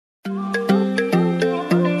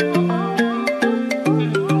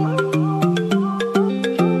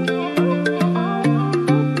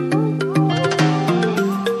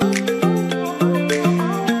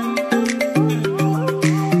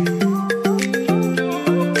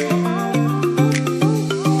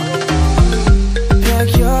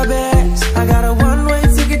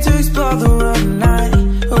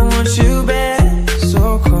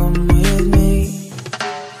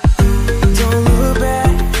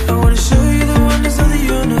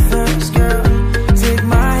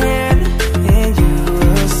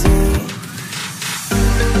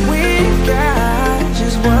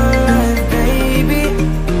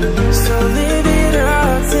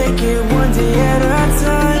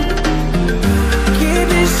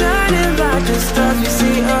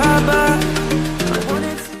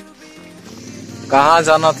कहाँ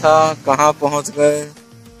जाना था कहाँ पहुंच गए।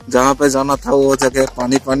 जहाँ पे जाना था वो जगह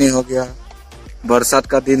पानी पानी हो गया। बरसात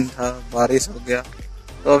का दिन था, बारिश हो गया,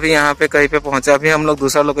 तो अभी यहाँ पे कहीं पे पहुंचे। अभी हम लोग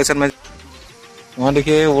दूसरा लोकेशन में, वहाँ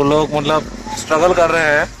देखिए वो लोग मतलब स्ट्रगल कर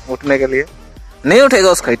रहे हैं उठने के लिए। नहीं उठेगा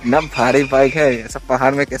उसका, इतना भारी बाइक है, ऐसा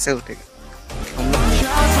पहाड़ में कैसे उठेगा।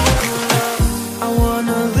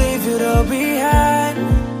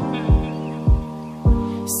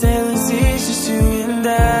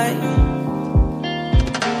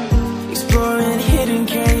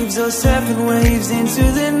 Those 7 waves into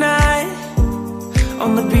the night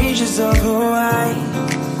on the beaches of Hawaii.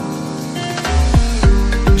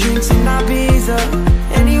 Drinks in Ibiza,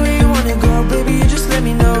 anywhere you wanna go, baby, you just let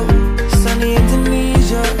me know. Sunny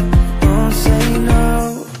Indonesia, don't say no.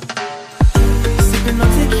 Sipping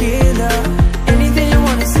on tequila, anything you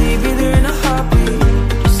wanna see, be there in a heartbeat.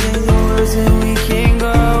 Just say the words and we can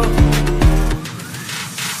go.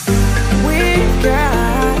 We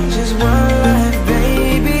got just one life,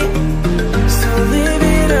 baby, so live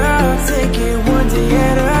it up, take it one day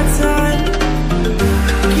at a time.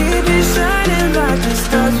 Keep it shining like the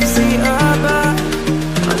stars we see above.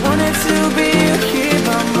 I wanted to be here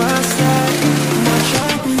by my side. My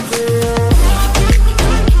shining girl.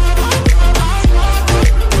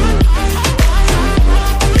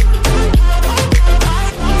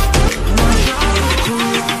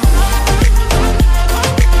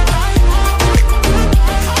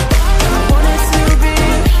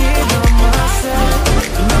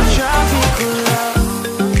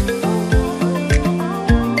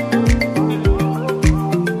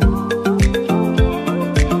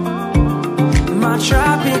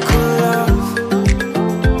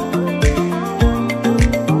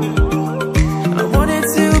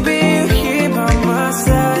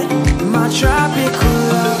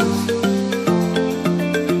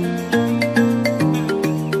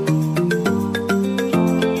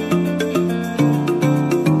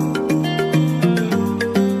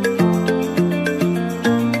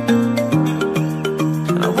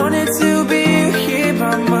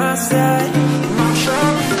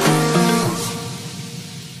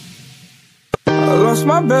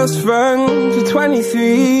 My best friend to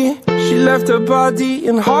 23. She left her body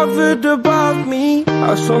and hovered above me.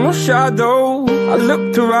 I saw no shadow, I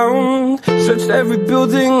looked around, searched every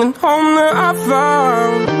building and home that I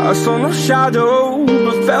found. I saw no shadow,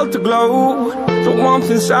 but felt the glow. The warmth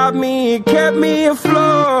inside me, it kept me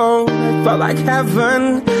afloat. It felt like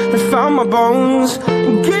heaven had found my bones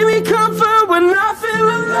and gave me comfort when I feel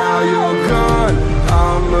alone. Now you're gone,